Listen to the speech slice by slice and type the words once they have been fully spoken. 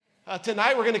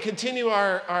Tonight we're going to continue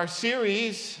our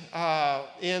series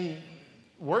in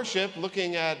worship,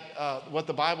 looking at what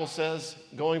the Bible says,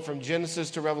 going from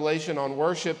Genesis to Revelation on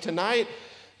worship. Tonight,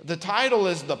 the title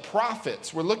is The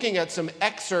Prophets. We're looking at some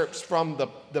excerpts from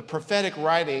the prophetic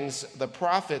writings, the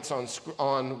prophets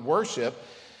on worship.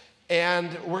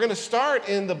 And we're going to start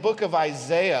in the book of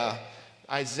Isaiah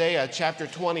chapter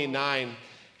 29.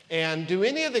 And do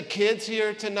any of the kids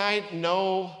here tonight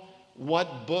know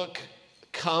what book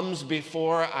comes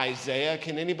before Isaiah?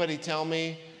 Can anybody tell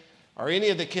me? Are any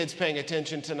of the kids paying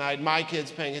attention tonight? My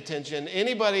kids paying attention?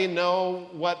 Anybody know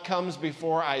what comes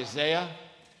before Isaiah?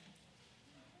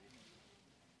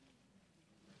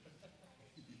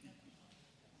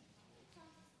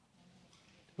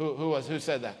 Who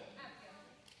said that?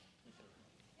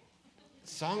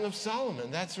 Song of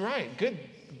Solomon. That's right. Good.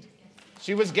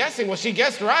 She was guessing. Well, she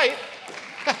guessed right.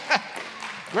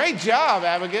 Great job,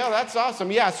 Abigail. That's awesome.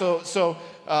 Yeah, so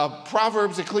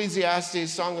Proverbs,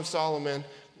 Ecclesiastes, Song of Solomon,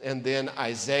 and then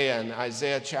Isaiah, and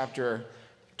Isaiah chapter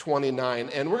 29.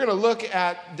 And we're going to look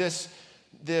at this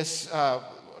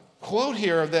quote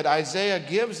here that Isaiah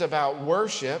gives about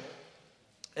worship.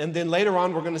 And then later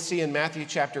on, we're going to see in Matthew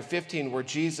chapter 15 where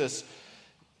Jesus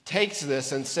takes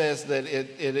this and says that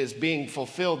it is being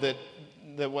fulfilled,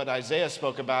 that what Isaiah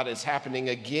spoke about is happening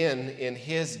again in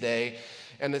his day.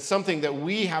 And it's something that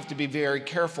we have to be very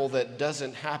careful that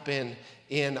doesn't happen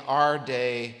in our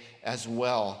day as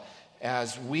well.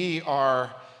 As we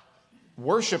are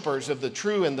worshipers of the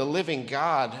true and the living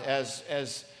God,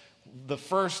 as the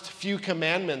first few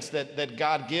commandments that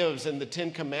God gives in the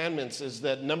 10 Commandments is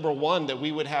that, number one, that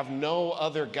we would have no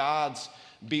other gods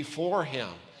before him.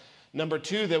 Number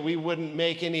two, that we wouldn't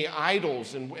make any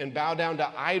idols and bow down to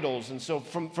idols. And so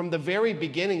from the very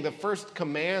beginning, the first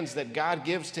commands that God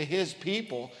gives to his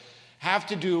people have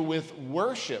to do with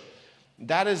worship.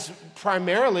 That is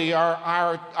primarily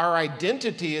our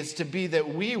identity, is to be that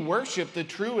we worship the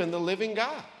true and the living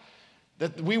God.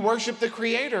 That we worship the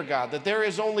Creator God, that there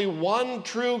is only one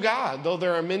true God, though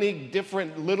there are many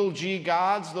different little g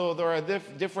gods, though there are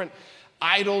different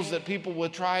idols that people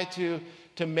would try to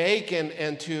make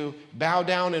and to bow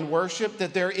down and worship,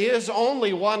 that there is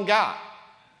only one God.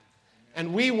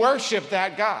 And we worship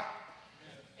that God.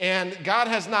 And God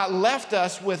has not left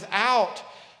us without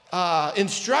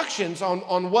instructions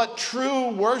on what true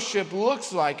worship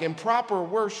looks like and proper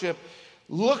worship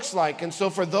looks like. And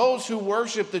so for those who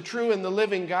worship the true and the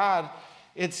living God,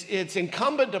 it's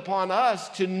incumbent upon us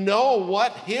to know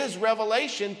what his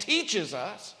revelation teaches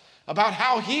us about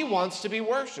how he wants to be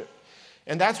worshiped.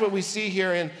 And that's what we see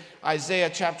here in Isaiah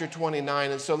chapter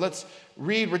 29. And so let's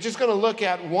read. We're just going to look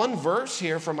at one verse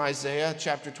here from Isaiah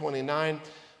chapter 29.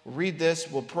 We'll read this,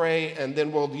 we'll pray, and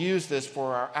then we'll use this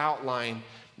for our outline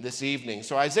this evening.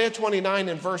 So Isaiah 29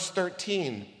 and verse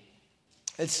 13,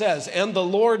 it says, "And the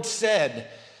Lord said,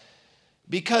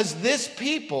 because this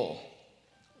people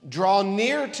draw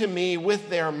near to me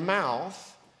with their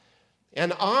mouth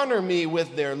and honor me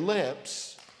with their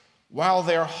lips, while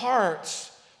their hearts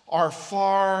are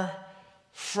far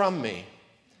from me.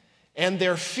 And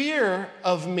their fear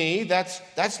of me," that's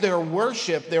their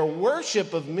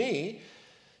worship of me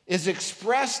is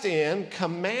expressed in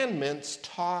commandments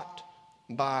taught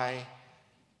by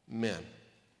men.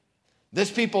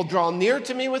 This people draw near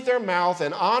to me with their mouth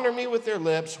and honor me with their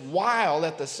lips, while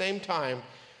at the same time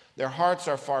their hearts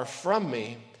are far from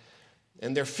me.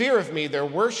 And their fear of me, their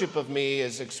worship of me,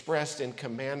 is expressed in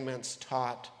commandments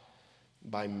taught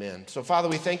by men. So, Father,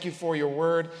 we thank you for your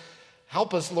word.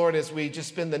 Help us, Lord, as we just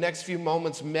spend the next few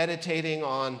moments meditating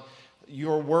on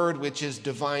your word, which is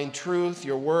divine truth,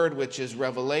 your word, which is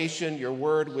revelation, your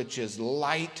word, which is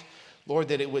light. Lord,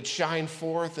 that it would shine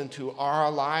forth into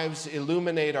our lives,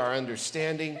 illuminate our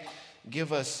understanding,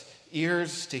 give us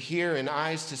ears to hear and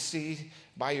eyes to see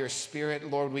by your Spirit.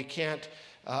 Lord, we can't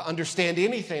understand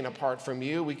anything apart from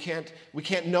you. We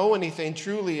can't know anything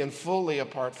truly and fully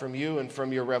apart from you and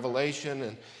from your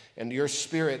revelation and your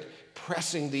Spirit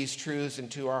pressing these truths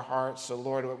into our hearts. So,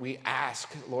 Lord, we ask,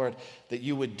 Lord, that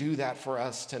you would do that for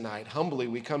us tonight. Humbly,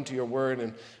 we come to your word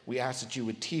and we ask that you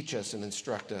would teach us and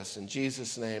instruct us. In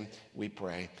Jesus' name we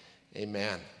pray.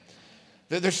 Amen.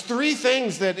 There's three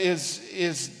things that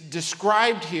is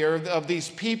described here of these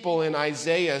people in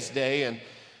Isaiah's day.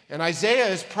 And Isaiah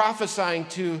is prophesying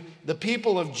to the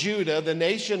people of Judah, the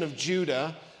nation of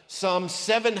Judah, some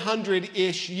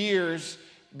 700-ish years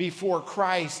before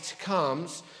Christ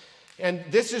comes. And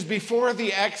this is before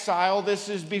the exile. This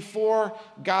is before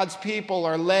God's people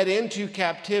are led into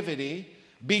captivity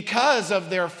because of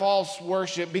their false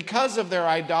worship, because of their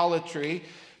idolatry,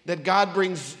 that God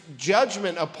brings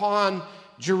judgment upon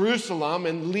Jerusalem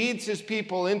and leads his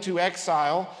people into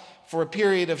exile for a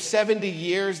period of 70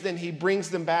 years. Then he brings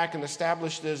them back and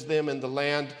establishes them in the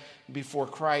land before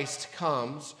Christ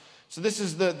comes. So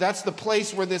that's the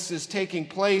place where this is taking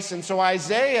place. And so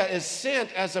Isaiah is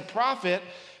sent as a prophet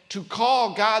to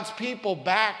call God's people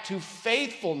back to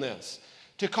faithfulness,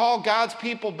 to call God's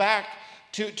people back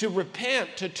to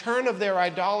repent, to turn of their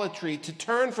idolatry, to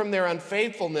turn from their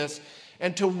unfaithfulness,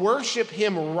 and to worship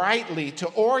him rightly, to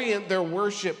orient their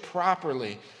worship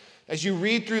properly. As you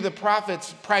read through the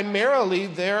prophets, primarily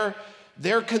their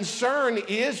concern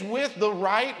is with the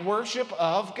right worship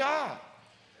of God.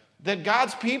 That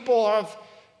God's people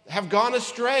have gone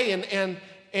astray,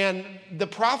 and the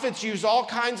prophets use all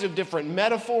kinds of different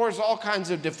metaphors, all kinds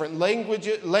of different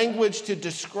language to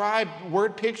describe,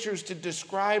 word pictures to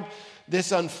describe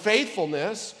this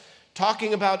unfaithfulness,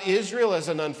 talking about Israel as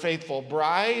an unfaithful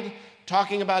bride,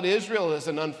 talking about Israel as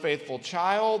an unfaithful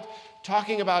child,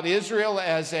 talking about Israel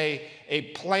as a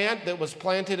plant that was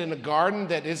planted in a garden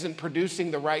that isn't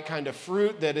producing the right kind of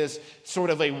fruit, that is sort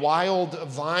of a wild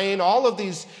vine, all of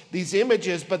these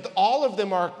images, but all of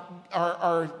them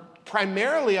are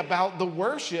primarily about the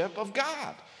worship of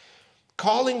God,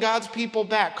 calling God's people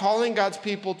back, calling God's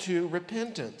people to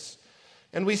repentance.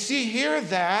 And we see here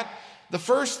that the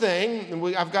first thing,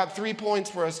 and I've got 3 points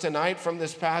for us tonight from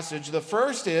this passage. The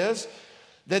first is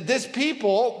that this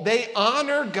people, they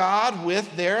honor God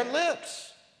with their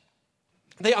lips.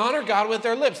 They honor God with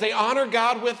their lips. They honor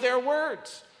God with their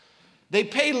words. They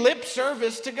pay lip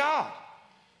service to God.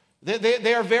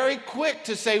 They are very quick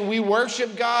to say, we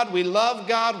worship God, we love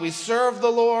God, we serve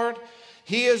the Lord.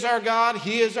 He is our God.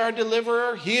 He is our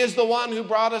deliverer. He is the one who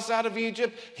brought us out of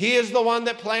Egypt. He is the one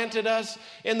that planted us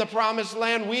in the promised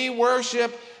land. We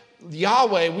worship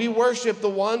Yahweh. We worship the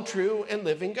one true and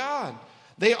living God.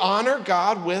 They honor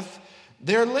God with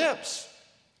their lips,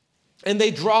 and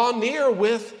they draw near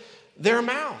with their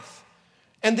mouth.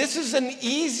 And this is an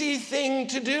easy thing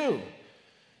to do.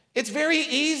 It's very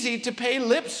easy to pay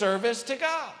lip service to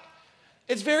God.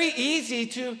 It's very easy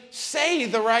to say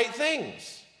the right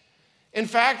things. In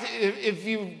fact, if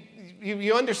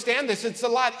you understand this, it's a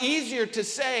lot easier to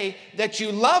say that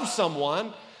you love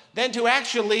someone than to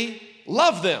actually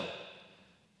love them.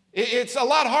 It's a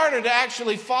lot harder to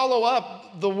actually follow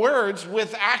up the words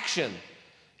with action.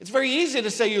 It's very easy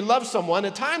to say you love someone.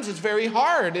 At times it's very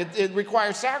hard. It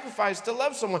requires sacrifice to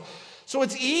love someone. So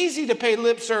it's easy to pay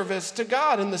lip service to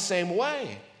God in the same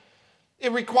way.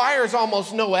 It requires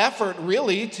almost no effort,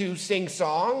 really, to sing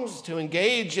songs, to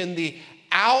engage in the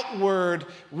outward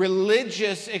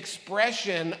religious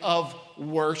expression of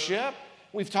worship.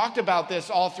 We've talked about this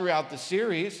all throughout the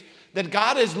series, that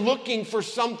God is looking for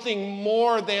something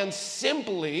more than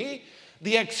simply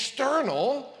the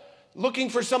external, looking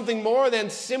for something more than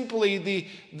simply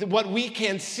what we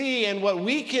can see and what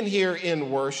we can hear in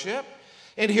worship.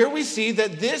 And here we see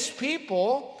that this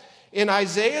people in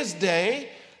Isaiah's day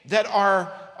that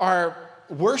are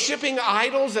worshiping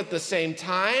idols at the same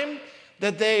time,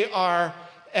 that they are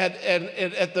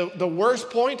at the worst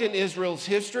point in Israel's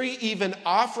history, even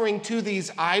offering to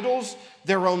these idols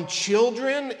their own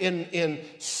children in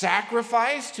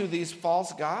sacrifice to these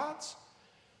false gods.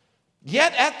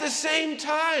 Yet at the same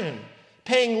time,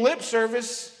 paying lip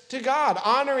service to God,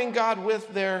 honoring God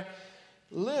with their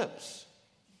lips.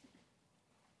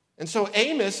 And so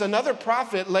Amos, another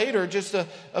prophet later, just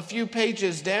a few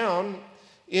pages down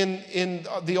in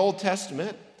the Old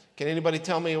Testament. Can anybody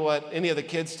tell me any of the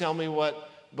kids tell me what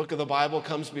book of the Bible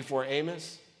comes before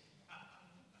Amos?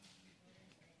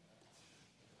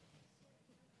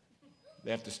 They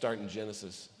have to start in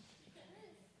Genesis.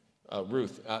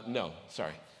 Ruth. No,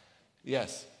 sorry.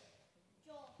 Yes.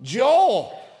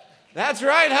 Joel. That's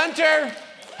right, Hunter.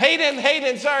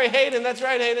 Hayden. Sorry, Hayden. That's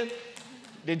right, Hayden.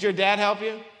 Did your dad help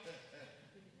you?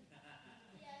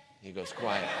 He goes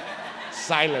quiet.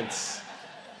 Silence.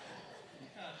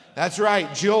 That's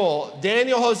right, Joel.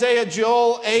 Daniel, Hosea,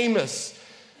 Joel, Amos.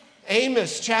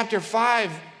 Amos chapter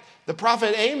 5, the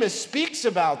prophet Amos speaks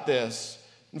about this.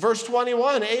 In verse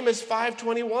 21, Amos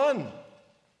 5:21.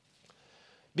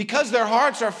 Because their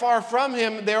hearts are far from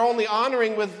him, they're only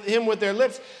honoring him with their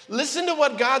lips. Listen to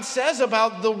what God says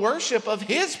about the worship of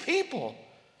his people.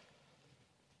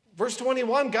 Verse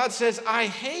 21, God says,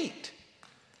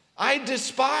 I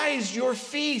despise your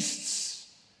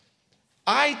feasts.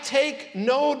 I take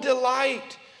no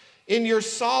delight in your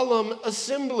solemn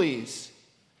assemblies.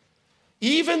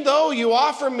 Even though you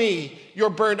offer me your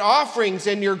burnt offerings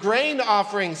and your grain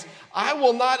offerings, I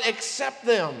will not accept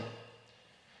them.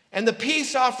 And the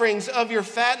peace offerings of your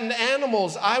fattened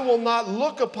animals, I will not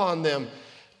look upon them.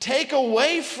 Take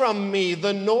away from me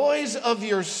the noise of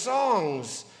your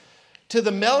songs. To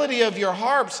the melody of your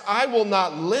harps I will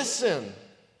not listen.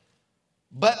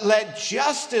 But let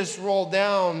justice roll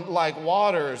down like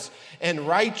waters and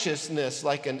righteousness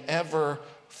like an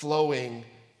ever-flowing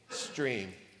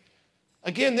stream.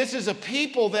 Again, this is a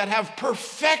people that have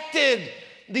perfected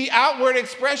the outward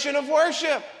expression of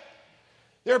worship.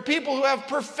 There are people who have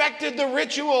perfected the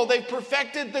ritual. They've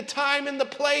perfected the time and the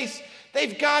place.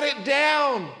 They've got it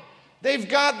down. They've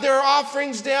got their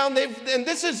offerings down. And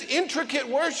this is intricate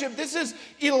worship. This is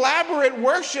elaborate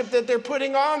worship that they're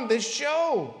putting on this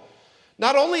show.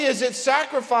 Not only is it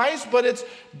sacrifice, but it's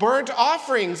burnt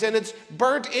offerings and it's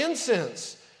burnt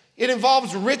incense. It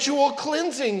involves ritual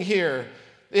cleansing here.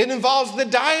 It involves the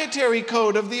dietary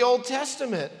code of the Old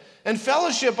Testament and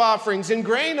fellowship offerings and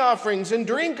grain offerings and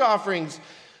drink offerings.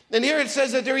 And here it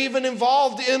says that they're even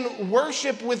involved in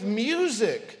worship with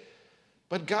music.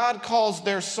 But God calls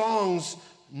their songs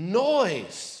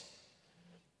noise.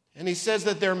 And he says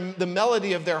that the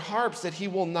melody of their harps, that he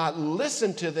will not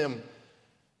listen to them.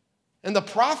 And the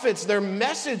prophets, their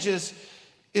message is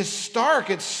stark,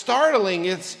 it's startling,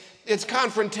 it's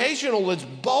confrontational, it's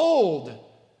bold.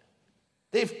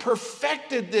 They've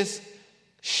perfected this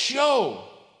show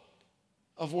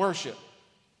of worship.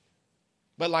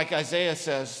 But like Isaiah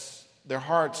says, their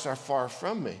hearts are far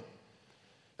from me.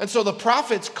 And so the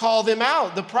prophets call them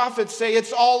out. The prophets say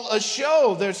it's all a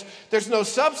show. There's no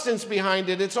substance behind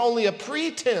it. It's only a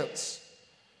pretense.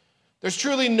 There's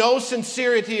truly no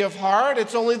sincerity of heart.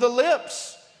 It's only the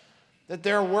lips. That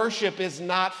their worship is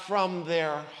not from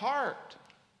their heart.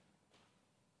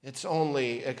 It's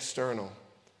only external.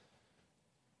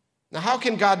 Now, how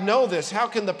can God know this? How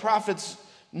can the prophets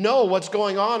know what's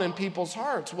going on in people's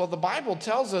hearts? Well, the Bible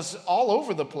tells us all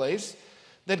over the place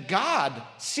that God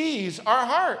sees our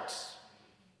hearts.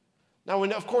 Now,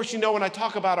 of course, when I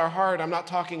talk about our heart, I'm not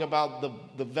talking about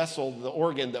the vessel, the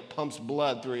organ that pumps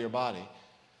blood through your body.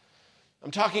 I'm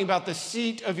talking about the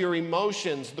seat of your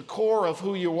emotions, the core of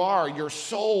who you are, your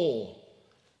soul.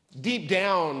 Deep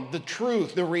down, the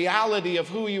truth, the reality of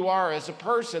who you are as a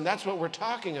person. That's what we're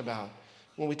talking about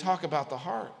when we talk about the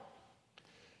heart.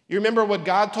 You remember what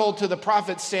God told to the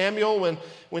prophet Samuel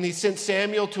when he sent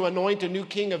Samuel to anoint a new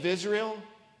king of Israel?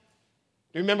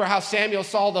 You remember how Samuel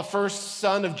saw the first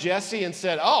son of Jesse and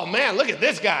said, "Oh man, look at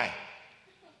this guy.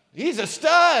 He's a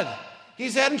stud.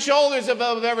 He's head and shoulders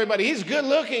above everybody. He's good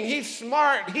looking. He's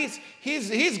smart.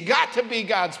 He's got to be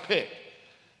God's pick."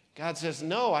 God says,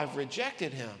 "No, I've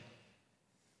rejected him."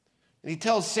 And he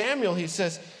tells Samuel, he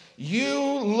says, "You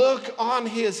look on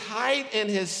his height and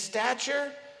his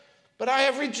stature, but I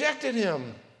have rejected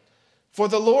him. For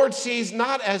the Lord sees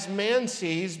not as man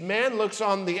sees. Man looks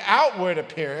on the outward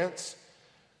appearance,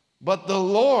 but the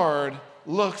Lord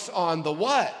looks on the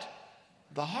what?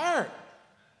 The heart."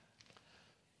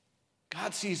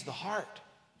 God sees the heart.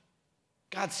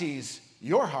 God sees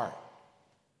your heart.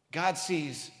 God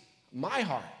sees my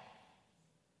heart.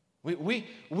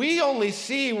 We only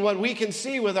see what we can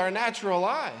see with our natural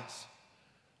eyes.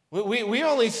 We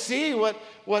only see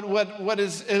what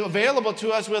is available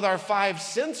to us with our five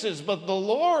senses, but the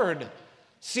Lord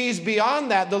sees beyond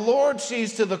that. The Lord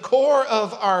sees to the core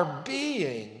of our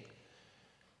being.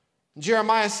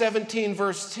 Jeremiah 17,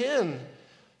 verse 10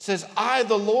 says, "I,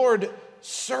 the Lord,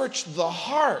 search the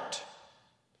heart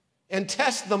and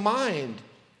test the mind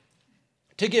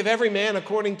to give every man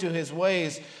according to his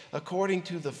ways, according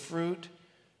to the fruit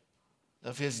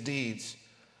of his deeds."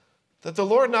 That the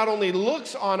Lord not only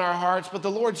looks on our hearts, but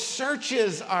the Lord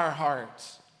searches our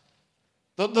hearts.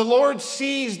 The Lord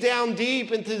sees down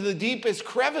deep into the deepest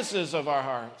crevices of our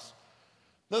hearts.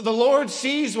 The Lord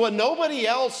sees what nobody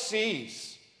else sees.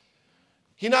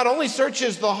 He not only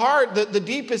searches the heart, the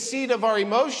deepest seat of our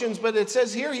emotions, but it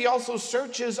says here he also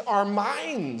searches our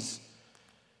minds.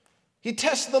 He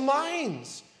tests the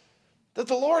minds. That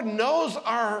the Lord knows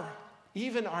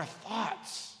even our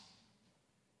thoughts.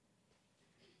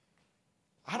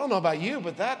 I don't know about you,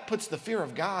 but that puts the fear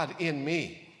of God in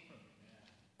me.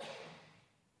 It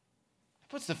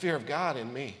puts the fear of God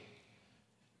in me.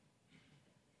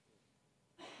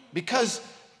 Because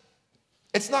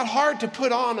it's not hard to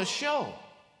put on a show.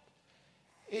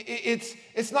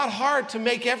 It's not hard to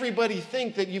make everybody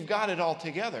think that you've got it all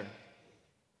together.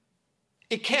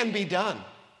 It can be done.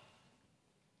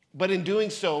 But in doing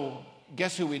so,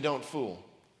 guess who we don't fool?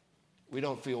 We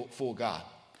don't fool God.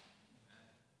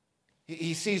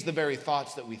 He sees the very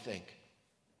thoughts that we think.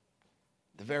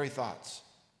 The very thoughts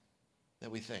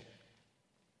that we think.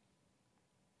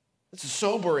 It's a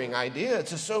sobering idea.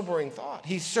 It's a sobering thought.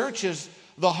 He searches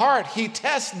the heart. He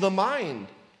tests the mind.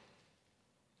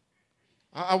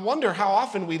 I wonder how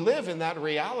often we live in that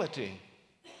reality,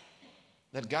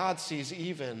 that God sees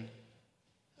even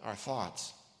our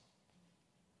thoughts.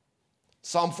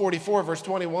 Psalm 44, verse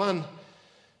 21,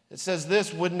 it says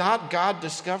this, "Would not God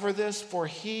discover this? For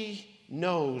he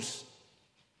knows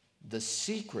the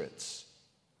secrets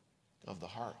of the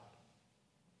heart."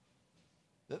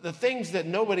 The things that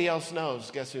nobody else knows,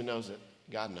 guess who knows it?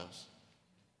 God knows.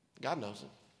 God knows it.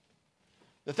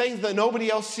 The things that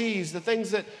nobody else sees, the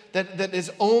things that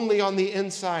is only on the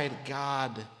inside,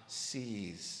 God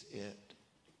sees it.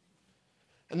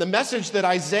 And the message that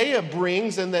Isaiah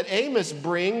brings and that Amos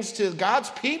brings to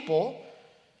God's people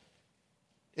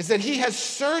is that he has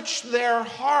searched their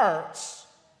hearts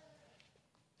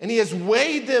and he has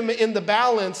weighed them in the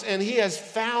balance and he has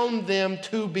found them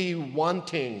to be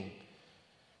wanting.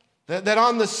 That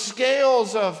on the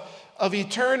scales of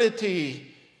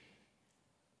eternity,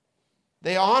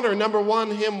 they honor, number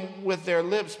one, him with their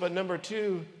lips, but number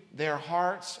two, their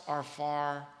hearts are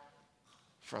far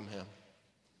from him.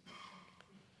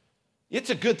 It's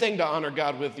a good thing to honor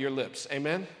God with your lips,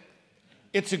 amen?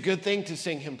 It's a good thing to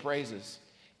sing him praises.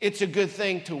 It's a good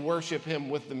thing to worship him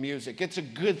with the music. It's a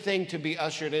good thing to be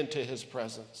ushered into his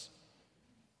presence.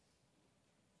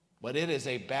 But it is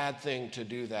a bad thing to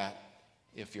do that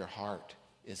if your heart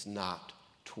is not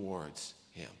towards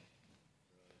him.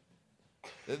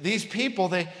 These people,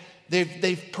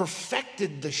 they've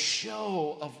perfected the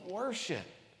show of worship.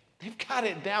 They've got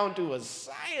it down to a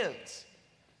science.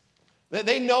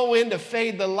 They know when to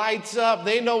fade the lights up.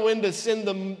 They know when to send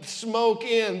the smoke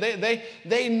in.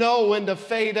 They know when to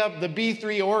fade up the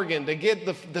B3 organ to get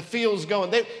the feels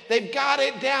going. They've got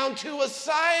it down to a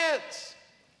science.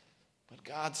 But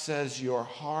God says, your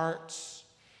hearts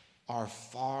are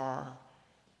far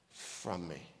from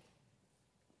me.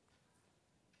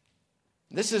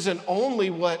 This isn't only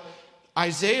what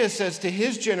Isaiah says to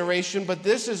his generation, but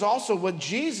this is also what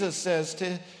Jesus says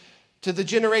to the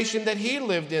generation that he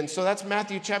lived in. So that's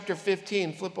Matthew chapter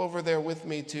 15. Flip over there with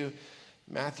me to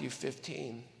Matthew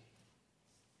 15.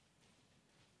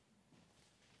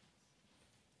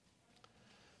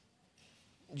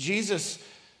 Jesus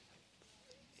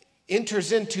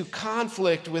enters into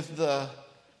conflict with the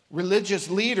religious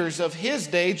leaders of his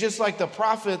day, just like the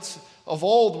prophets of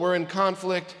old were in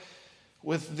conflict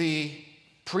with the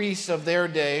priests of their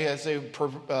day as they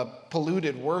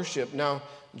polluted worship. Now,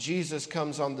 Jesus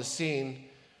comes on the scene,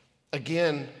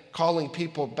 again, calling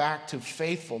people back to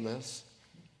faithfulness.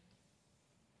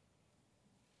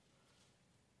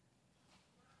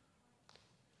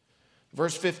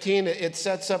 Verse 15, it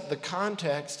sets up the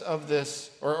context of this,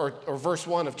 or verse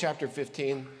 1 of chapter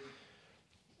 15,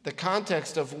 the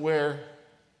context of where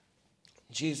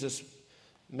Jesus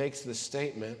makes this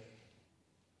statement.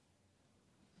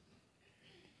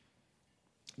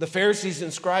 The Pharisees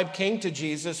and scribes came to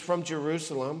Jesus from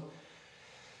Jerusalem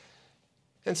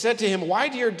and said to him, "Why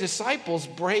do your disciples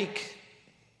break,"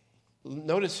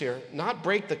 notice here, not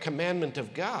break the commandment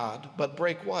of God, but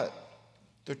break what?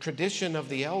 The tradition of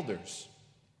the elders.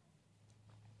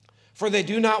 For they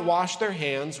do not wash their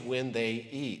hands when they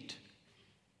eat.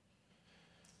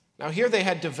 Now here they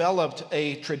had developed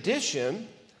a tradition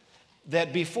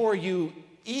that before you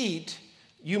eat,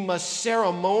 you must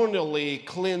ceremonially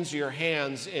cleanse your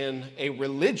hands in a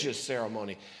religious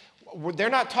ceremony.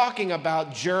 They're not talking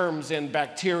about germs and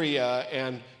bacteria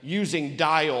and using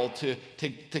dial to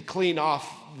clean off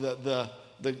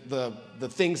the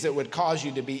things that would cause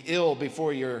you to be ill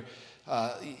before you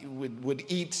would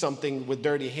eat something with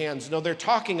dirty hands. No, they're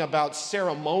talking about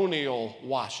ceremonial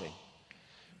washing,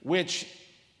 which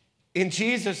in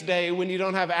Jesus' day, when you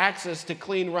don't have access to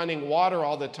clean running water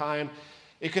all the time,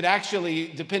 it could actually,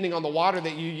 depending on the water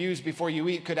that you use before you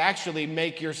eat, could actually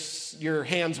make your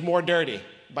hands more dirty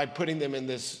by putting them in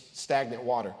this stagnant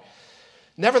water.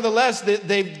 Nevertheless,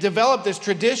 they've developed this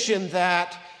tradition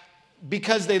that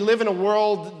because they live in a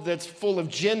world that's full of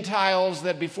Gentiles,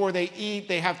 that before they eat,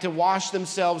 they have to wash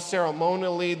themselves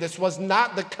ceremonially. This was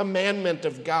not the commandment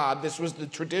of God. This was the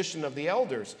tradition of the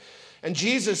elders. And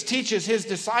Jesus teaches his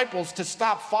disciples to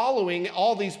stop following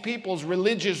all these people's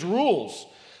religious rules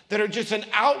that are just an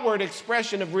outward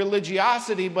expression of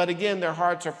religiosity, but again, their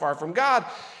hearts are far from God.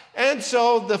 And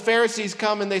so the Pharisees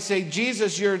come and they say,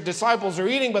 "Jesus, your disciples are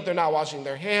eating, but they're not washing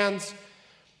their hands."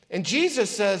 And Jesus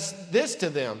says this to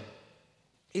them.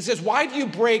 He says, "Why do you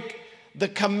break the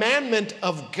commandment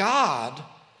of God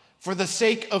for the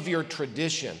sake of your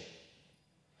tradition?"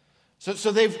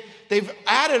 So they've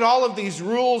added all of these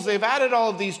rules, they've added all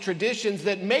of these traditions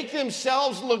that make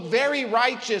themselves look very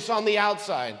righteous on the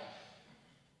outside.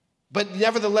 But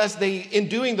nevertheless, in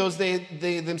doing those, they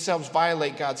themselves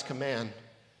violate God's command.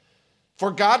 For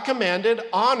God commanded,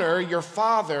 honor your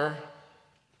father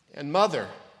and mother.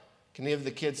 Can any of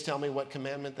the kids tell me what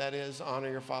commandment that is?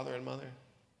 Honor your father and mother?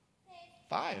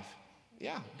 5.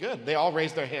 Yeah, good. They all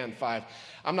raised their hand, 5.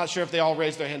 I'm not sure if they all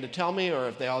raised their hand to tell me or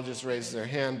if they all just raised their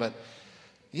hand, but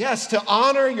yes, to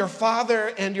honor your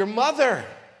father and your mother.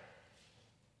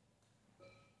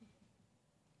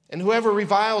 And whoever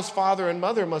reviles father and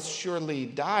mother must surely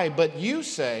die. But you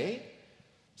say,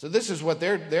 so this is what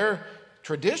their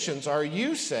traditions are,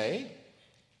 you say,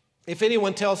 if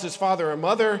anyone tells his father or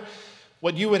mother,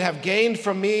 what you would have gained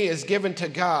from me is given to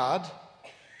God,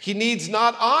 he needs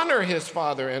not honor his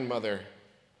father and mother.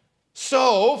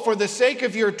 So, for the sake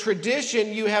of your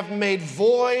tradition, you have made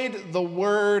void the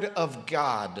word of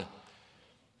God.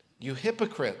 You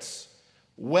hypocrites,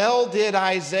 well did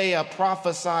Isaiah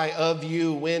prophesy of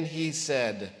you when he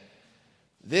said,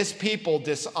 this people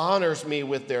dishonors me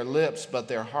with their lips, but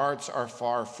their hearts are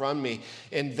far from me.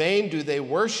 In vain do they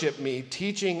worship me,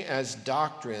 teaching as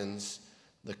doctrines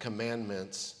the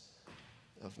commandments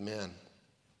of men.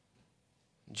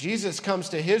 Jesus comes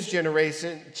to his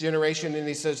generation and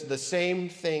he says, the same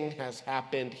thing has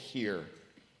happened here.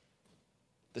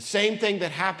 The same thing that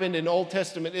happened in Old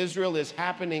Testament Israel is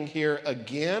happening here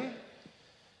again.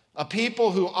 A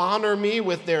people who honor me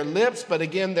with their lips, but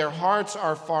again, their hearts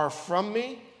are far from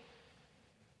me.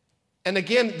 And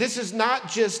again, this is not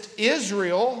just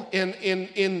Israel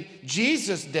in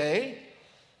Jesus' day.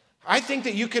 I think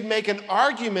that you could make an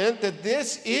argument that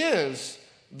this is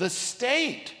the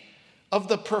state of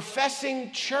the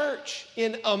professing church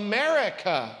in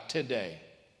America today.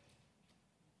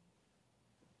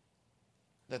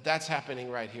 That's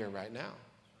happening right here, right now.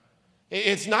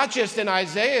 It's not just in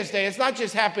Isaiah's day. It's not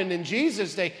just happened in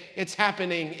Jesus' day. It's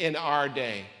happening in our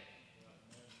day.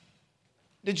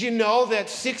 Did you know that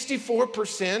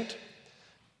 64%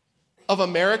 of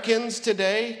Americans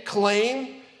today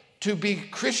claim to be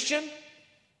Christian?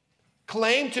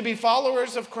 Claim to be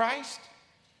followers of Christ?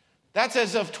 That's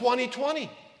as of 2020.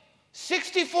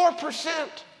 64%.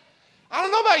 I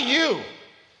don't know about you,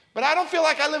 but I don't feel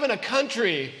like I live in a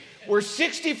country where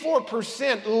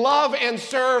 64% love and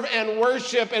serve and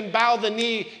worship and bow the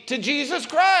knee to Jesus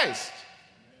Christ.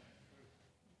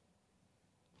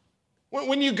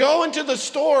 When you go into the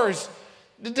stores,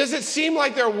 does it seem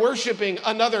like they're worshiping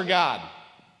another God?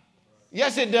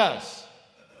 Yes, it does.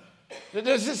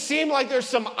 Does it seem like there's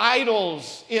some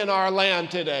idols in our land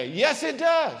today? Yes, it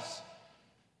does.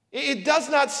 It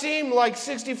does not seem like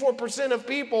 64% of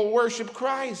people worship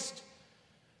Christ.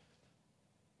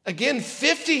 Again,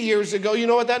 50 years ago, you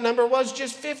know what that number was?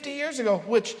 Just 50 years ago,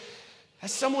 which,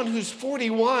 as someone who's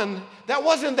 41, that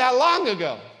wasn't that long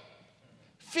ago.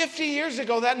 50 years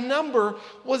ago, that number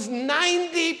was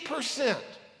 90%.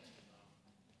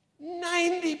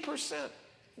 90%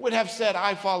 would have said,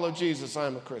 I follow Jesus,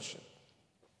 I'm a Christian.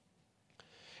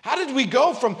 How did we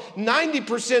go from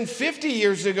 90% 50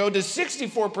 years ago to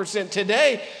 64%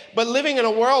 today, but living in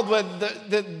a world where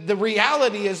the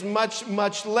reality is much,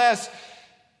 much less?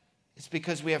 It's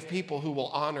because we have people who will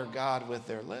honor God with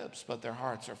their lips, but their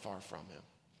hearts are far from him.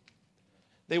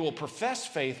 They will profess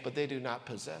faith, but they do not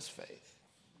possess faith.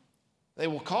 They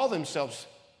will call themselves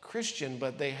Christian,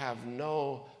 but they have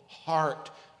no heart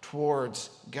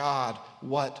towards God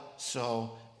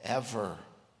whatsoever.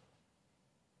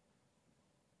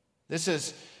 This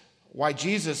is why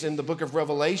Jesus, in the book of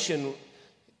Revelation,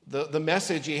 the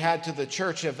message he had to the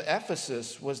church of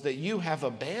Ephesus was that you have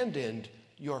abandoned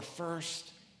your first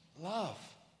love.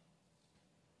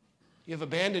 You have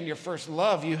abandoned your first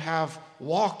love. You have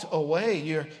walked away.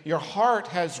 Your heart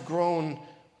has grown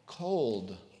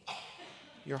cold.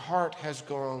 Your heart has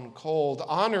grown cold,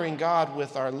 honoring God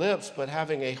with our lips, but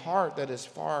having a heart that is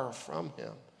far from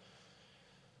him.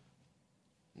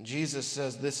 And Jesus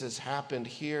says this has happened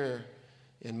here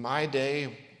in my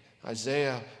day.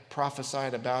 Isaiah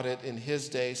prophesied about it in his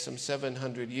day some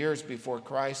 700 years before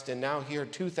Christ, and now here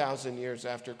 2,000 years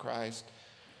after Christ,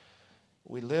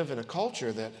 we live in a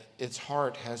culture that its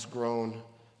heart has grown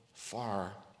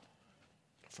far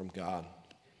from God.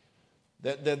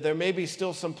 That there may be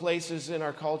still some places in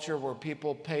our culture where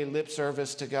people pay lip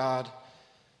service to God,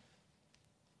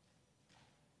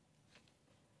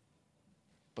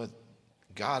 but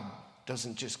God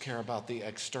doesn't just care about the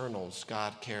externals.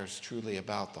 God cares truly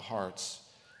about the hearts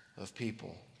of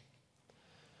people.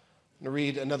 I'm going to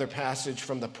read another passage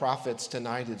from the prophets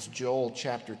tonight. It's Joel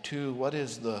chapter 2. What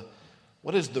is the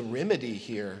remedy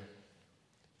here?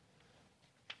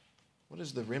 What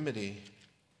is the remedy?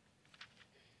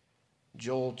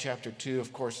 Joel chapter 2,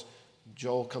 of course,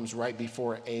 Joel comes right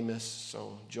before Amos.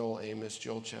 So Joel, Amos,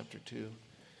 Joel chapter 2.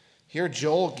 Here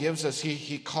Joel gives us,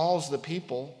 he calls the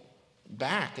people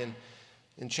back. And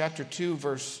in chapter 2,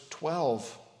 verse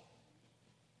 12,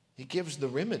 he gives the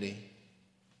remedy.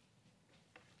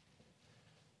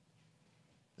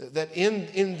 That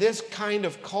in this kind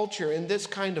of culture, in this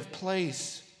kind of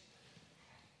place,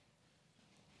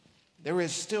 there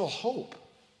is still hope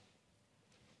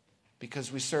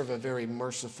because we serve a very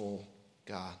merciful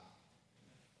God.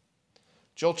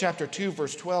 Joel chapter 2,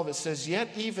 verse 12, it says, "Yet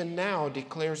even now,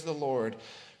 declares the Lord,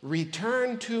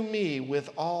 return to me with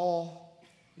all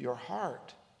your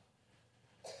heart.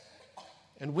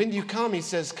 And when you come," he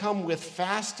says, "come with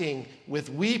fasting, with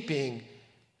weeping,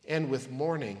 and with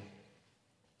mourning."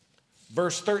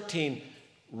 Verse 13,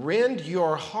 "Rend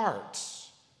your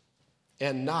hearts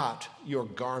and not your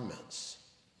garments.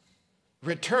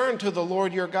 Return to the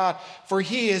Lord your God, for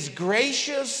he is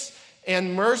gracious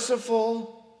and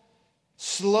merciful,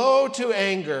 slow to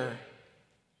anger,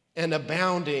 and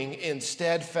abounding in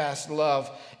steadfast love,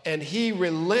 and he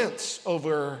relents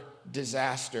over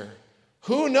disaster.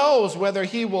 Who knows whether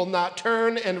he will not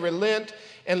turn and relent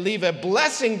and leave a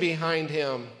blessing behind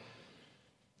him,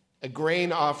 a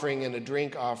grain offering and a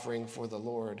drink offering for the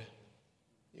Lord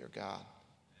your God."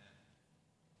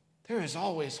 There is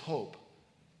always hope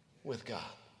with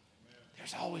God.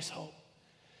 There's always hope.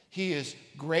 He is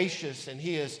gracious and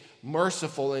he is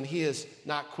merciful and he is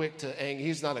not quick to anger.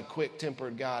 He's not a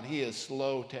quick-tempered God. He is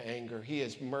slow to anger. He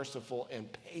is merciful and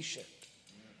patient.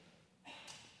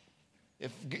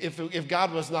 If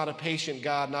God was not a patient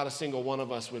God, not a single one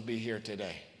of us would be here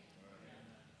today.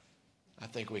 I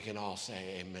think we can all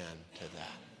say amen to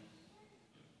that.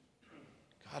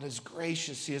 God is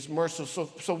gracious. He is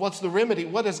merciful. So what's the remedy?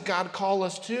 What does God call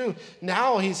us to?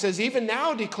 Now, he says, even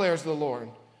now, declares the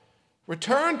Lord,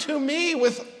 return to me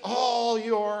with all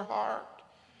your heart.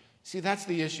 See, that's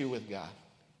the issue with God.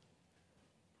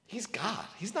 He's God.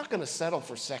 He's not going to settle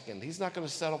for second. He's not going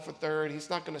to settle for third. He's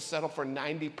not going to settle for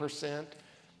 90%.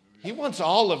 He wants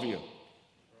all of you.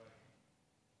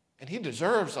 And he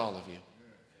deserves all of you.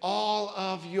 All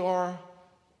of your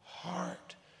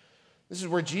heart. This is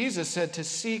where Jesus said to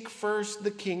seek first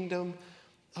the kingdom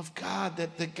of God,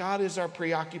 that God is our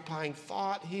preoccupying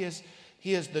thought. He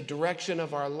is the direction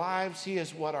of our lives. He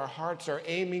is what our hearts are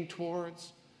aiming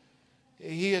towards. It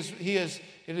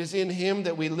is in him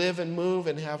that we live and move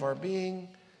and have our being.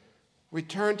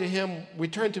 Return to him,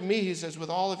 return to me, he says, with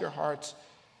all of your hearts,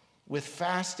 with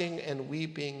fasting and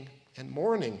weeping and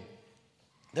mourning.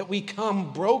 That we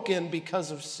come broken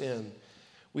because of sin.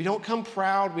 We don't come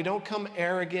proud. We don't come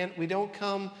arrogant. We don't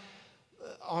come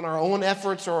on our own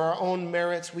efforts or our own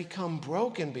merits. We come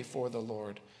broken before the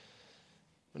Lord.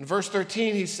 In verse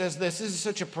 13, he says this is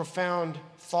such a profound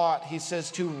thought. He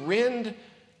says, to rend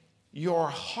your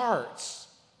hearts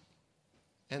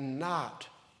and not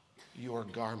your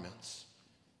garments.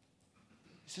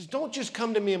 He says, don't just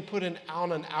come to me and put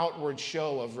on an outward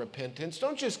show of repentance.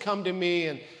 Don't just come to me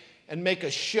and make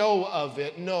a show of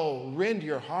it. No, rend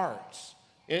your hearts.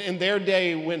 In their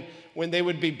day, when they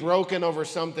would be broken over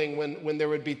something, when there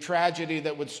would be tragedy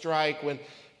that would strike,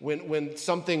 when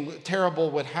something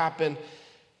terrible would happen,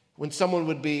 when someone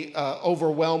would be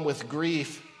overwhelmed with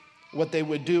grief, what they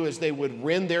would do is they would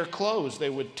rend their clothes. They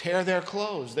would tear their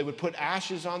clothes. They would put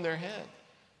ashes on their head.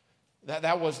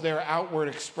 That was their outward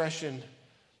expression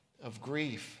of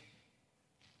grief.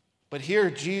 But here,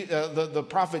 the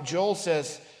prophet Joel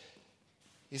says,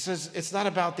 he says, it's not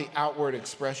about the outward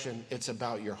expression, it's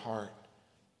about your heart.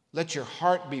 Let your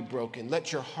heart be broken.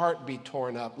 Let your heart be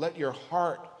torn up. Let your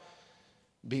heart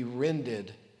be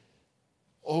rended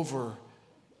over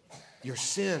your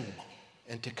sin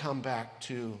and to come back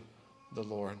to the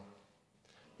Lord.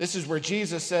 This is where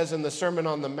Jesus says in the Sermon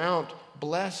on the Mount,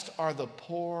 blessed are the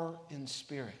poor in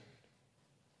spirit.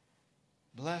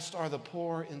 Blessed are the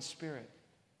poor in spirit.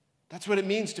 That's what it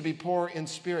means to be poor in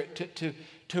spirit,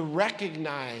 to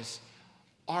recognize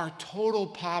our total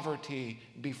poverty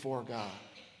before God.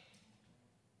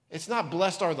 It's not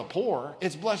blessed are the poor,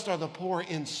 it's blessed are the poor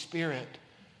in spirit.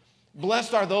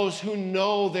 Blessed are those who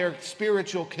know their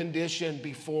spiritual condition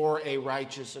before a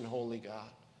righteous and holy God.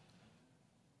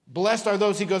 Blessed are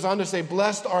those, he goes on to say,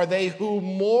 blessed are they who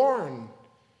mourn,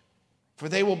 for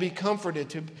they will be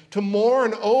comforted. To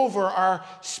mourn over our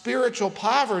spiritual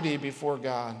poverty before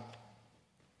God.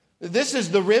 This is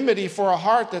the remedy for a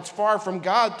heart that's far from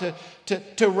God,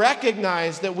 to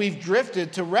recognize that we've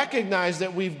drifted, to recognize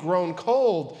that we've grown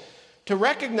cold, to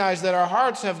recognize that our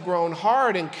hearts have grown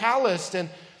hard and calloused, and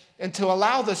to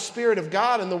allow the Spirit of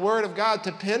God and the Word of God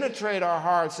to penetrate our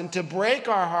hearts and to break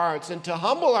our hearts and to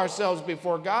humble ourselves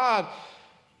before God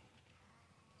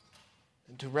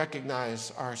and to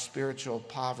recognize our spiritual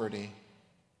poverty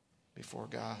before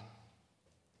God.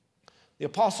 The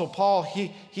Apostle Paul,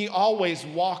 he always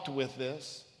walked with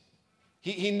this.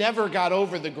 He never got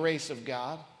over the grace of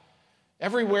God.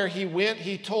 Everywhere he went,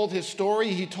 he told his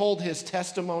story, he told his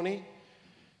testimony.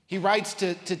 He writes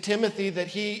to Timothy that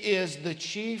he is the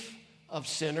chief of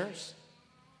sinners,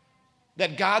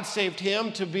 that God saved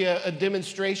him to be a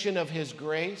demonstration of his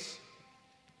grace.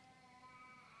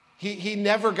 He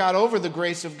never got over the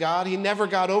grace of God. He never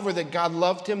got over that God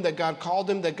loved him, that God called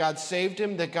him, that God saved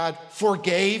him, that God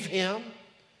forgave him.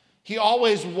 He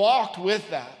always walked with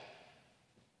that.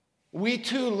 We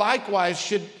too, likewise,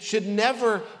 should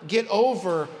never get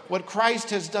over what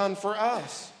Christ has done for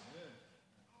us.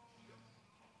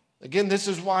 Again, this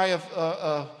is why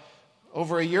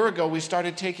over a year ago we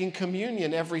started taking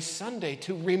communion every Sunday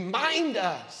to remind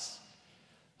us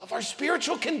of our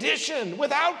spiritual condition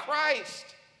without Christ.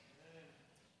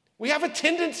 We have a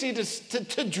tendency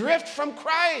to drift from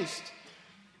Christ,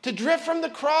 to drift from the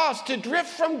cross, to drift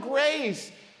from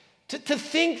grace, to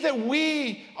think that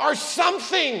we are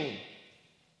something.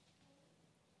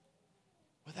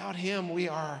 Without him, we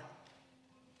are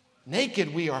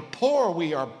naked, we are poor,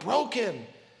 we are broken.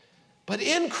 But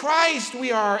in Christ,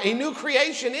 we are a new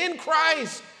creation. In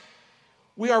Christ,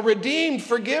 we are redeemed,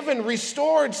 forgiven,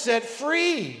 restored, set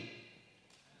free.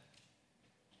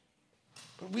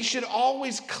 But we should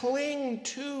always cling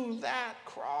to that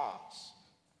cross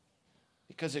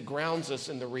because it grounds us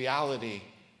in the reality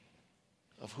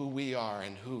of who we are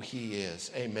and who he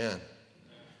is. Amen.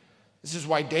 This is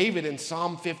why David in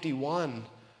Psalm 51,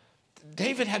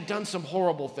 David had done some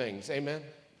horrible things. Amen.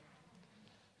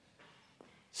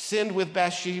 Sinned with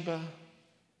Bathsheba,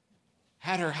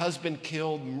 had her husband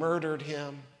killed, murdered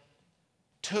him,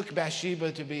 took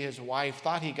Bathsheba to be his wife,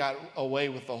 thought he got away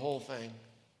with the whole thing.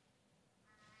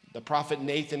 The prophet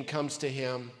Nathan comes to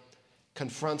him,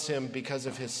 confronts him because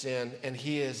of his sin, and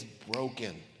he is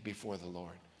broken before the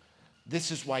Lord.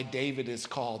 This is why David is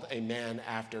called a man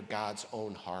after God's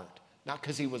own heart. Not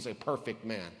because he was a perfect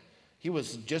man. He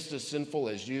was just as sinful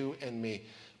as you and me,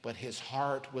 but his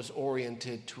heart was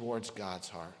oriented towards God's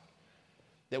heart.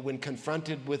 That when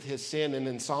confronted with his sin, and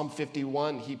in Psalm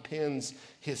 51, he pens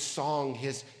his song,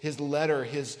 his letter,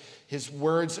 his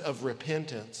words of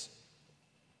repentance.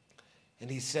 And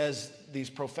he says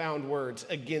these profound words,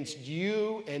 "Against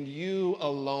you and you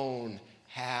alone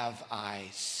have I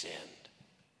sinned."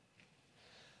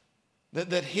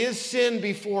 That his sin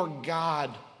before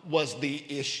God was the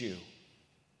issue.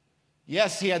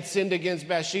 Yes, he had sinned against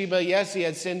Bathsheba. Yes, he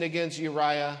had sinned against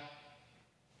Uriah.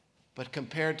 But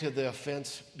compared to the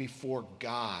offense before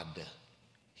God,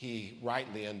 he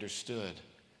rightly understood,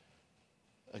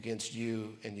 against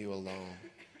you and you alone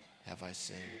have I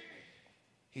sinned.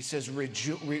 He says,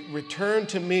 return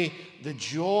to me the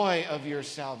joy of your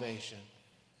salvation.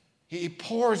 He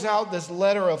pours out this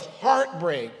letter of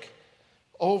heartbreak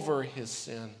over his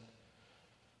sin.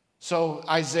 So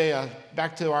Isaiah,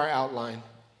 back to our outline.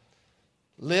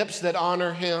 Lips that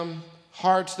honor him,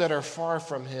 hearts that are far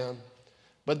from him.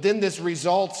 But then this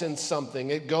results in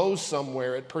something. It goes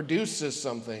somewhere. It produces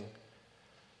something.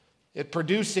 It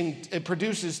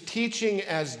produces teaching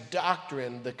as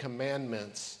doctrine the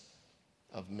commandments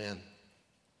of men.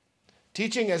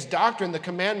 Teaching as doctrine the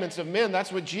commandments of men.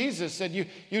 That's what Jesus said.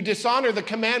 You dishonor the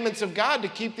commandments of God to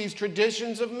keep these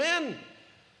traditions of men.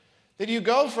 That you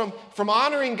go from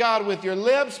honoring God with your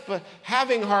lips, but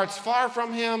having hearts far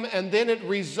from him, and then it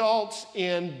results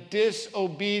in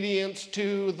disobedience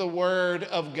to the word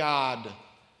of God.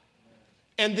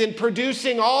 And then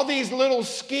producing all these little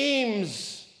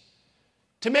schemes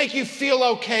to make you feel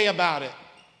okay about it.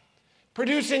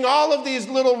 Producing all of these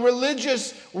little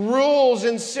religious rules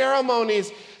and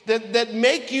ceremonies that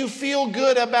make you feel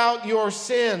good about your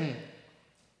sin.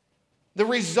 The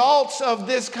results of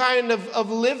this kind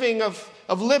of living,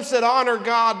 of lips that honor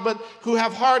God, but who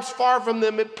have hearts far from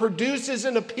them, it produces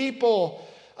in a people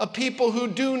who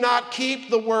do not keep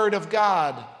the word of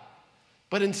God,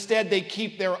 but instead they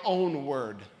keep their own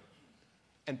word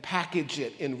and package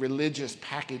it in religious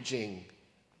packaging.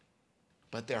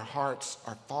 But their hearts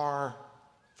are far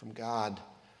from God.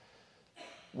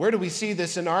 Where do we see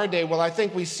this in our day? Well, I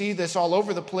think we see this all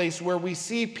over the place, where we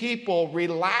see people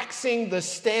relaxing the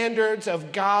standards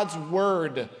of God's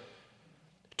word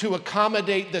to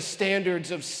accommodate the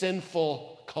standards of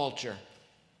sinful culture.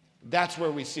 That's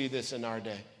where we see this in our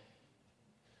day.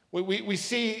 We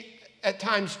see at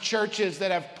times churches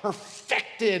that have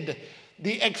perfected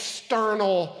the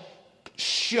external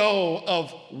show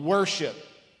of worship,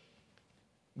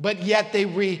 but yet they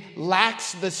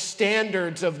relax the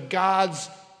standards of God's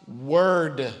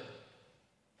word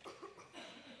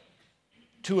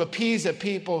to appease a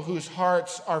people whose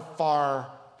hearts are far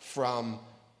from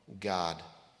God.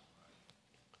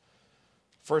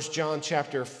 1 John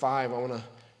chapter 5, I want to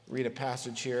read a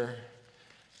passage here.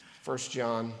 1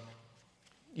 John.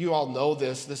 You all know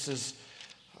this. This is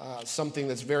something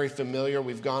that's very familiar.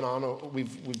 We've gone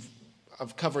on,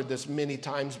 I've covered this many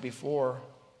times before.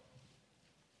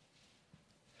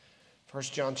 1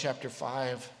 John chapter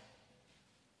 5.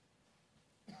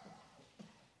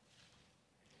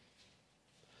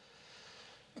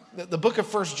 The book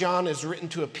of 1 John is written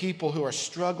to a people who are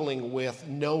struggling with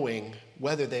knowing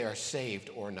whether they are saved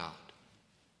or not.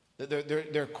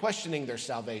 They're questioning their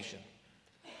salvation.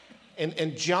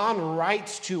 And John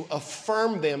writes to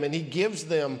affirm them, and he gives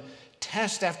them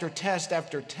test after test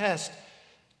after test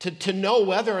to know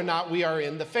whether or not we are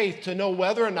in the faith, to know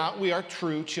whether or not we are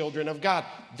true children of God.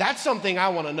 That's something I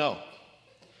want to know.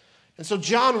 And so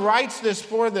John writes this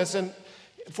and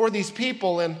for these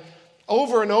people, and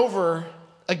over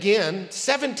again,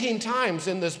 17 times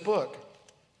in this book,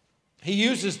 he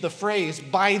uses the phrase,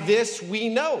 by this we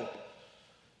know.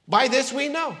 By this we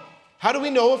know. How do we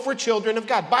know if we're children of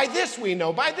God? By this we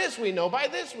know, by this we know, by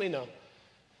this we know.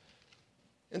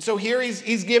 And so here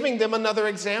he's giving them another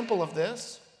example of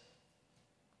this.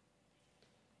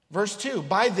 Verse 2,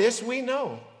 by this we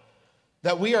know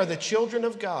that we are the children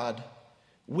of God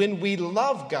when we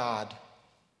love God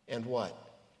and what?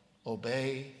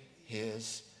 Obey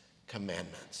his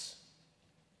commandments.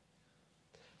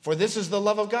 For this is the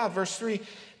love of God, verse 3,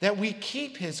 that we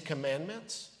keep his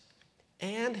commandments,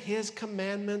 and his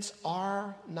commandments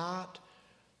are not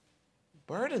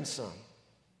burdensome.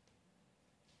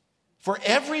 For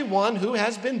everyone who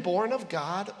has been born of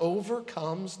God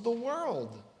overcomes the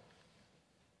world.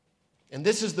 And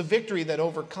this is the victory that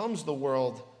overcomes the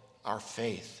world, our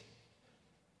faith.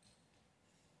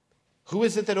 Who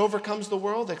is it that overcomes the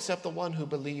world except the one who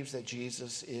believes that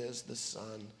Jesus is the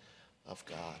Son of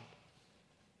God?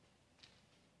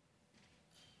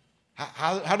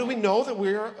 How do we know that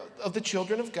we are of the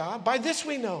children of God? By this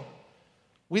we know.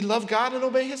 We love God and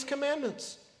obey his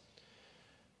commandments.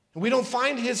 We don't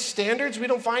find his standards. We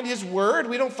don't find his word.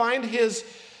 We don't find his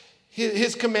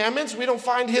commandments. We don't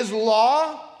find his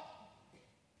law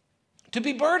to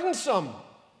be burdensome.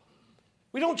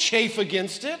 We don't chafe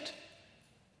against it.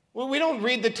 We don't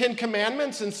read the 10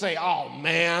 Commandments and say, oh,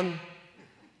 man.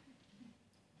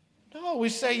 No, we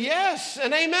say yes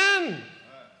and amen.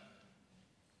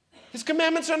 His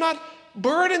commandments are not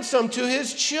burdensome to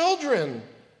his children.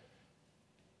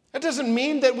 That doesn't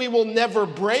mean that we will never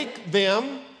break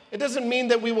them. It doesn't mean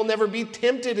that we will never be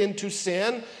tempted into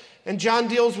sin. And John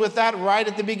deals with that right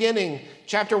at the beginning,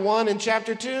 chapter 1 and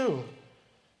chapter 2.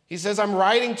 He says, I'm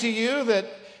writing to you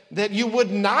that you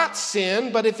would not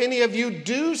sin, but if any of you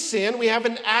do sin, we have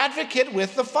an advocate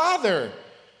with the Father,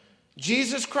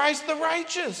 Jesus Christ the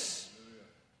righteous.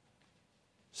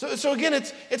 So again,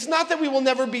 it's not that we will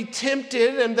never be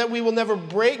tempted and that we will never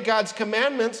break God's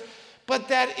commandments, but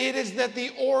that it is that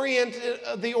the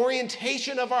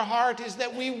orientation of our heart is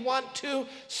that we want to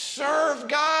serve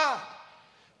God.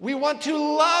 We want to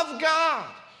love God.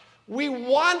 We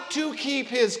want to keep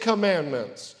his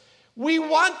commandments. We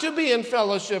want to be in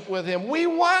fellowship with him. We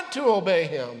want to obey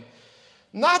him.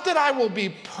 Not that I will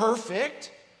be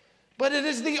perfect, but it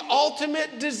is the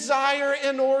ultimate desire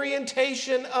and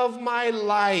orientation of my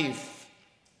life.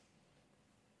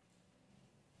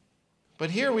 But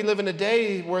here we live in a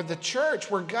day where the church,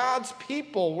 where God's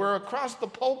people, where across the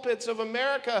pulpits of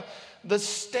America, the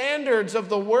standards of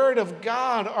the Word of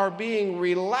God are being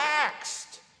relaxed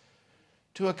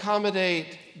to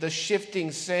accommodate the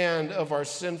shifting sand of our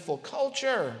sinful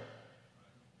culture.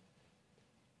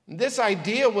 This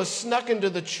idea was snuck into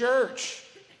the church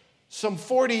some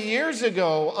 40 years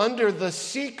ago under the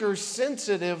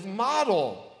seeker-sensitive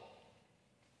model.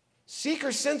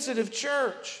 Seeker-sensitive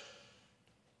church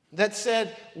that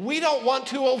said, we don't want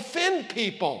to offend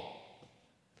people.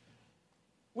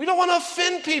 We don't want to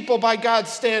offend people by God's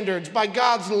standards, by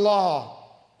God's law.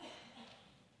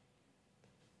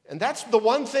 And that's the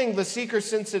one thing the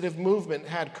seeker-sensitive movement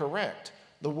had correct.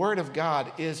 The Word of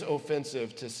God is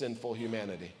offensive to sinful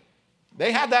humanity.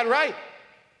 They had that right.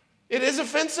 It is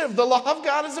offensive. The law of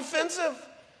God is offensive.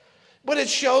 But it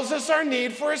shows us our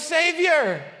need for a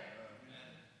Savior.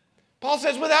 Paul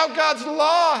says, without God's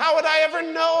law, how would I ever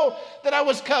know that I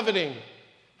was coveting?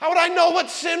 How would I know what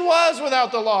sin was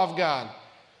without the law of God?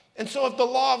 And so if the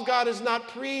law of God is not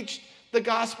preached, the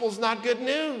gospel's not good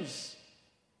news.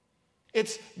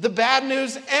 It's the bad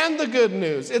news and the good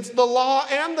news. It's the law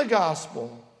and the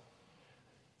gospel.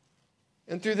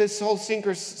 And through this whole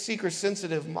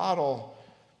seeker-sensitive model,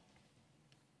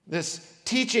 this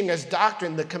teaching as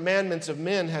doctrine, the commandments of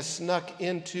men, has snuck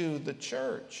into the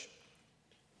church.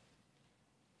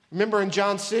 Remember in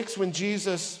John 6 when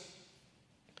Jesus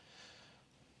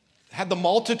had the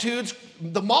multitudes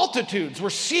were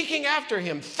seeking after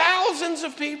him, thousands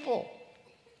of people.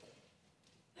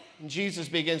 And Jesus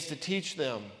begins to teach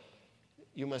them,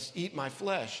 you must eat my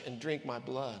flesh and drink my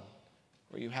blood,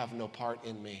 or you have no part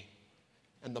in me.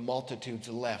 And the multitudes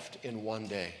left in one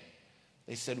day.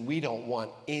 They said, we don't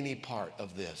want any part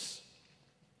of this.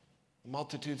 The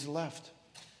multitudes left.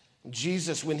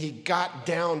 Jesus, when he got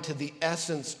down to the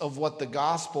essence of what the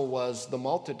gospel was, the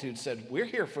multitude said, we're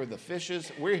here for the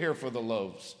fishes, we're here for the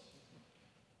loaves.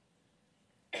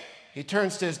 He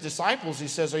turns to his disciples, he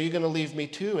says, are you going to leave me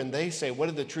too? And they say, what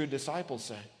did the true disciples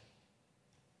say?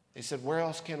 They said, where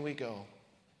else can we go?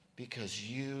 Because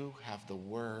you have the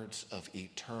words of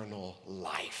eternal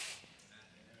life.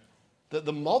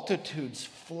 The multitudes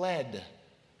fled,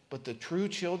 but the true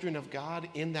children of God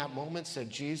in that moment said,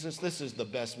 Jesus, this is the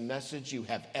best message you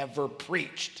have ever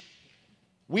preached.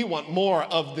 We want more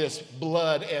of this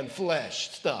blood and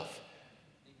flesh stuff.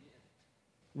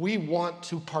 We want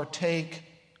to partake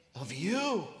of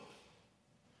you.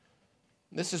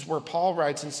 This is where Paul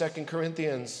writes in 2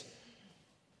 Corinthians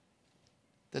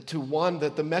that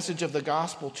the message of the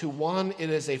gospel, to one it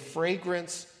is a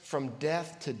fragrance from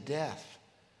death to death,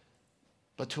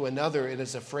 but to another it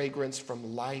is a fragrance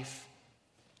from life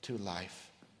to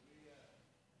life.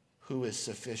 Who is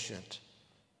sufficient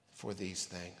for these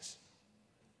things?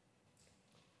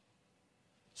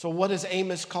 So what does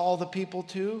Amos call the people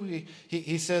to?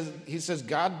 He says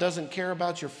God doesn't care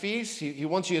about your feasts. He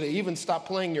wants you to even stop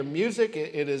playing your music.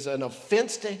 It is an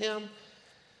offense to him.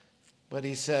 But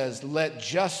he says, let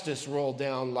justice roll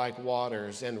down like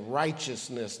waters and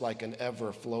righteousness like an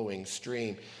ever-flowing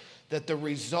stream. That the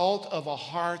result of a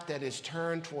heart that is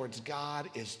turned towards God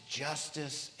is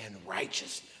justice and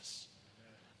righteousness.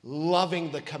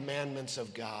 Loving the commandments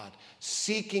of God,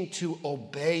 seeking to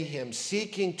obey him,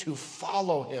 seeking to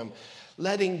follow him,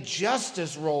 letting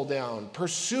justice roll down,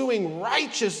 pursuing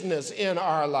righteousness in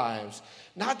our lives,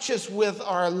 not just with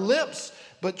our lips,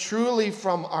 but truly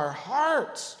from our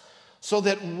hearts, so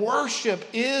that worship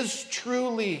is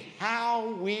truly how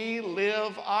we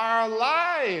live our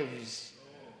lives.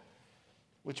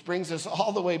 Which brings us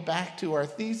all the way back to our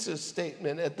thesis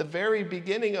statement at the very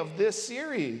beginning of this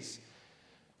series,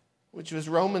 which was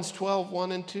Romans 12,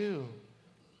 1 and 2.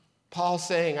 Paul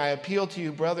saying, I appeal to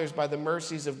you, brothers, by the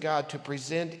mercies of God, to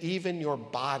present even your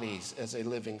bodies as a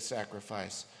living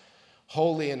sacrifice,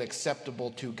 holy and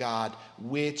acceptable to God,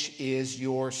 which is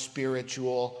your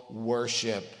spiritual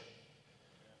worship.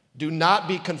 Do not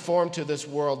be conformed to this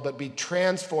world, but be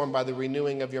transformed by the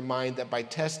renewing of your mind, that by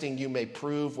testing you may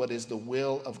prove what is the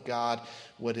will of God,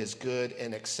 what is good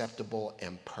and acceptable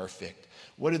and perfect.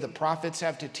 What do the prophets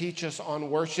have to teach us on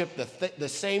worship? The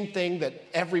same thing that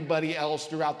everybody else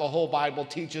throughout the whole Bible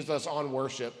teaches us on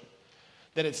worship.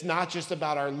 That it's not just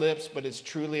about our lips, but it's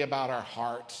truly about our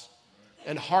hearts.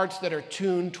 And hearts that are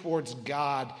tuned towards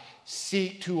God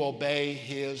seek to obey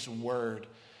his word.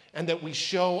 And that we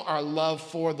show our love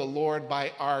for the Lord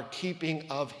by our keeping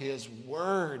of his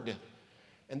word.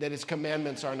 And that his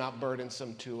commandments are not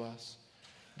burdensome to us.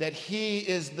 That he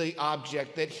is the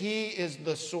object, that he is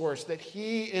the source, that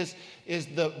he is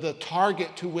the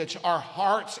target to which our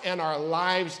hearts and our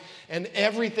lives and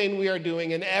everything we are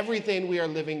doing and everything we are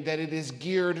living, that it is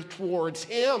geared towards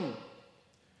him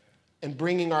and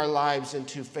bringing our lives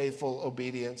into faithful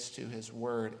obedience to his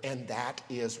word. And that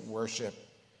is worship.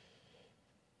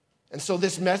 And so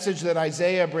this message that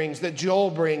Isaiah brings, that Joel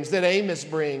brings, that Amos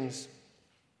brings,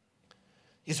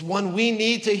 is one we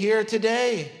need to hear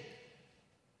today.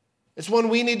 It's one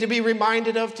we need to be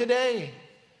reminded of today.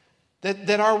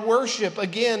 That our worship,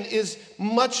 again, is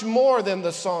much more than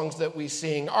the songs that we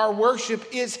sing. Our worship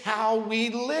is how we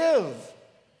live.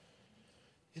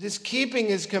 It is keeping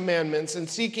his commandments and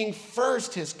seeking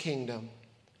first his kingdom.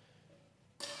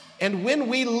 And when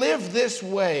we live this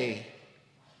way,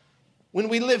 when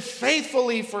we live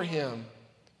faithfully for him,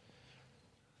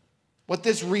 what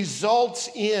this results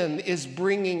in is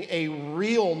bringing a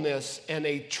realness and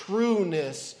a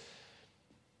trueness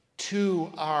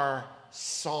to our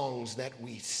songs that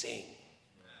we sing.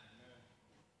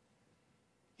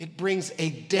 It brings a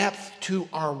depth to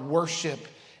our worship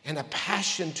and a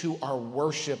passion to our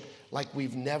worship like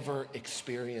we've never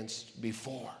experienced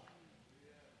before.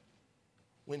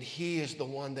 When he is the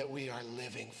one that we are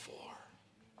living for.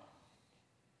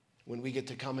 When we get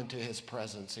to come into his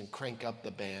presence and crank up the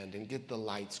band and get the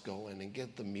lights going and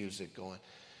get the music going.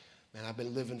 Man, I've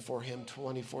been living for him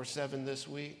 24/7 this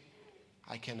week.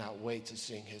 I cannot wait to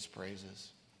sing his praises.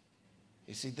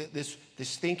 You see, this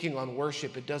thinking on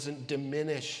worship, it doesn't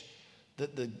diminish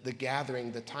the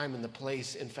gathering, the time and the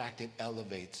place. In fact, it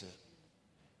elevates it.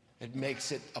 It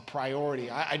makes it a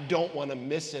priority. I don't want to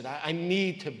miss it. I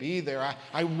need to be there.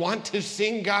 I want to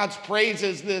sing God's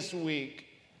praises this week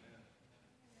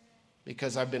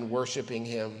because I've been worshiping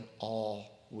him all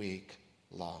week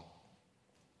long.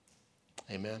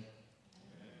 Amen.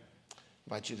 I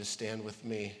invite you to stand with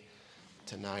me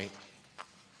tonight.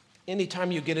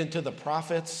 Anytime you get into the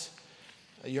prophets,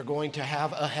 you're going to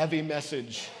have a heavy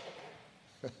message.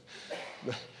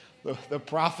 The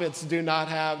prophets do not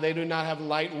have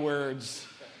light words.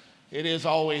 It is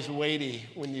always weighty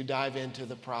when you dive into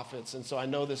the prophets. And so I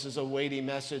know this is a weighty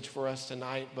message for us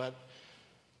tonight, but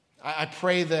I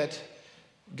pray that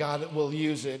God will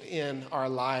use it in our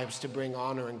lives to bring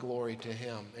honor and glory to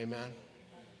him. Amen.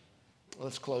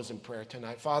 Let's close in prayer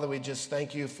tonight. Father, we just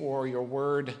thank you for your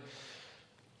word.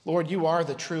 Lord, you are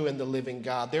the true and the living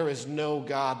God. There is no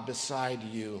God beside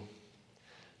you.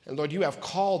 And Lord, you have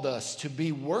called us to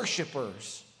be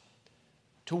worshipers,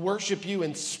 to worship you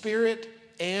in spirit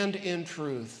and in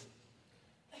truth.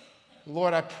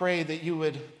 Lord, I pray that you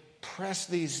would press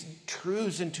these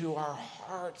truths into our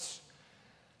hearts.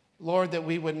 Lord, that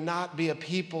we would not be a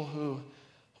people who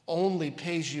only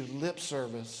pays you lip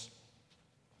service.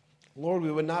 Lord,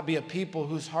 we would not be a people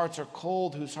whose hearts are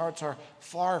cold, whose hearts are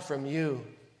far from you.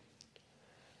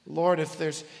 Lord, if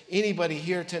there's anybody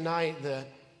here tonight that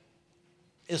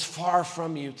is far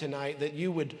from you tonight, that you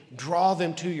would draw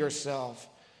them to yourself,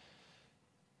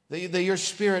 that your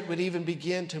Spirit would even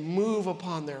begin to move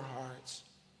upon their hearts.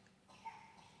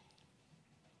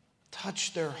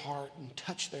 Touch their heart and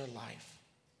touch their life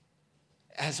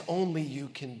as only you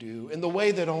can do, in the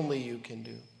way that only you can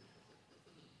do.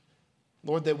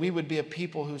 Lord, that we would be a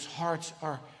people whose hearts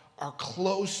are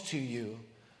close to you,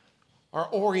 are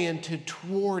oriented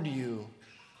toward you,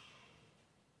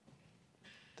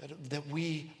 that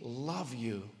we love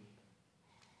you,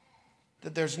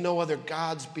 that there's no other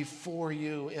gods before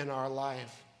you in our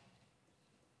life.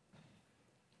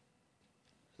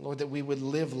 Lord, that we would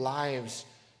live lives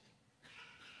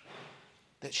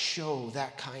that show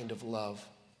that kind of love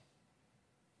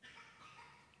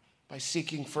by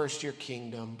seeking first your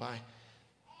kingdom, by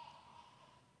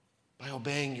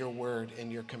obeying your word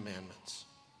and your commandments.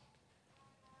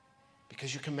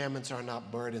 Because your commandments are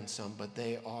not burdensome, but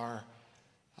they are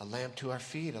a lamp to our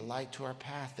feet, a light to our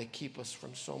path. They keep us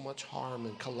from so much harm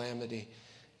and calamity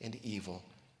and evil.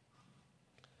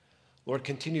 Lord,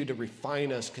 continue to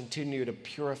refine us, continue to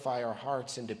purify our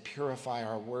hearts and to purify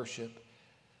our worship.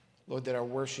 Lord, that our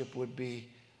worship would be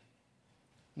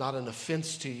not an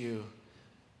offense to you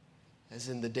as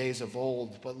in the days of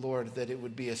old, but Lord, that it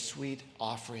would be a sweet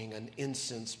offering, an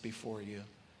incense before you,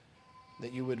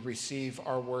 that you would receive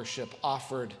our worship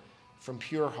offered from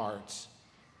pure hearts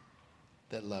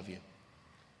that love you.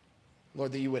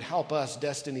 Lord, that you would help us,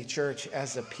 Destiny Church,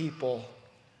 as a people,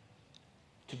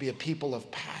 to be a people of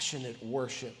passionate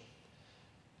worship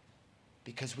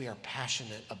because we are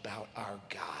passionate about our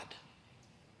God.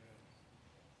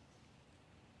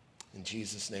 In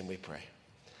Jesus' name we pray.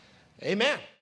 Amen.